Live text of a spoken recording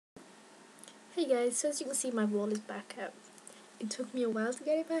Hey guys, so as you can see my wall is back up. It took me a while to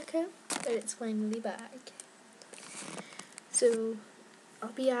get it back up, but it's finally back. So I'll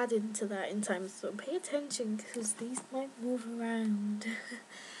be adding to that in time, so pay attention because these might move around.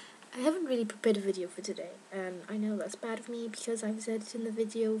 I haven't really prepared a video for today, and I know that's bad of me because I was editing the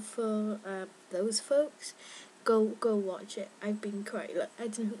video for those folks. Go watch it. I've been crying. Look, I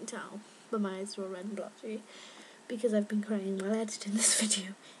didn't tell, but my eyes were red and blotchy because I've been crying while editing this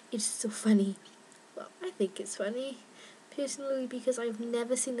video. It's so funny. Well, I think it's funny, personally, because I've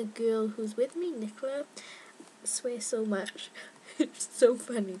never seen the girl who's with me, Nicola, swear so much. It's so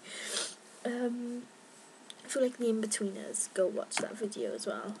funny. If you like the inbetweeners, go watch that video as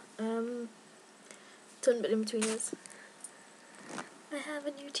well. Ton about inbetweeners. I have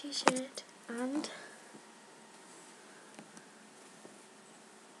a new t-shirt and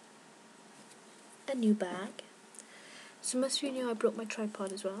a new bag. So most of you know I broke my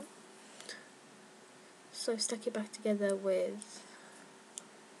tripod as well. So I've stuck it back together with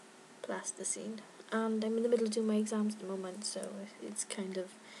plasticine. And I'm in the middle of doing my exams at the moment, so it's kind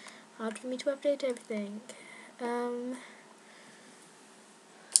of hard for me to update everything. My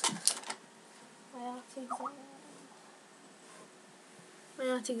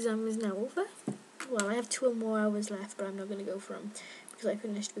art exam is now over. Well, I have 2 more hours left, but I'm not going to go for them because I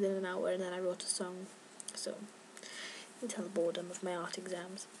finished within an hour and then I wrote a song. So you can tell the boredom of my art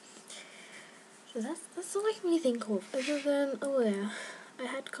exams. So that's all I can really think of. Other than, I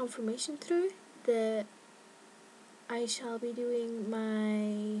had confirmation through that I shall be doing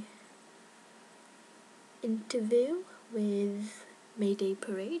my interview with Mayday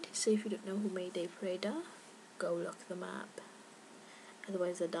Parade. So if you don't know who Mayday Parade are, go look them up.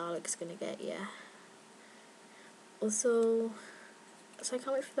 Otherwise the Dalek's gonna get ya. Also, so I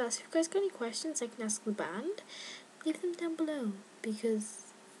can't wait for that. So if you guys got any questions I can ask the band, leave them down below, because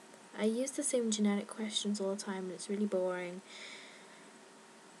I use the same generic questions all the time and it's really boring.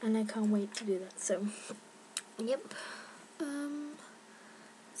 And I can't wait to do that, so yep.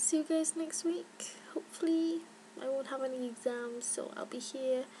 See you guys next week. Hopefully I won't have any exams, so I'll be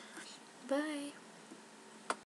here. Bye.